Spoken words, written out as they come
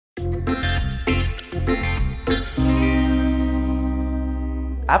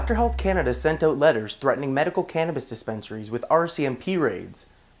After Health Canada sent out letters threatening medical cannabis dispensaries with RCMP raids,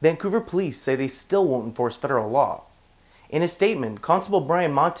 Vancouver police say they still won't enforce federal law. In a statement, Constable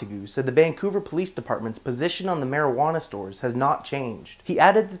Brian Montague said the Vancouver Police Department's position on the marijuana stores has not changed. He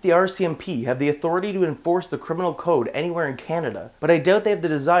added that the RCMP have the authority to enforce the criminal code anywhere in Canada, but I doubt they have the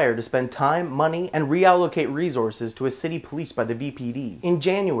desire to spend time, money, and reallocate resources to a city policed by the VPD. In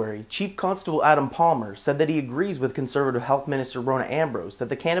January, Chief Constable Adam Palmer said that he agrees with Conservative Health Minister Rona Ambrose that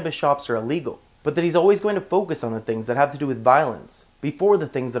the cannabis shops are illegal, but that he's always going to focus on the things that have to do with violence before the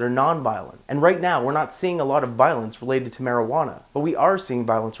things that are non-violent. And right now, we're not seeing a lot of violence related to marijuana, but we are seeing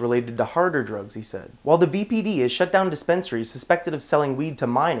violence related to harder drugs, he said. While the VPD has shut down dispensaries suspected of selling weed to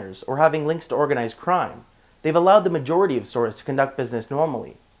minors or having links to organized crime, they've allowed the majority of stores to conduct business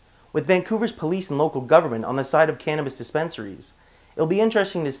normally. With Vancouver's police and local government on the side of cannabis dispensaries, it'll be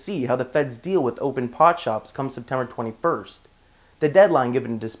interesting to see how the feds deal with open pot shops come September 21st. The deadline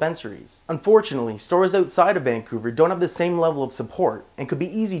given to dispensaries. Unfortunately, stores outside of Vancouver don't have the same level of support and could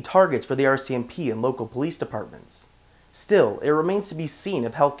be easy targets for the RCMP and local police departments. Still, it remains to be seen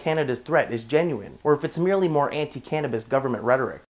if Health Canada's threat is genuine or if it's merely more anti-cannabis government rhetoric.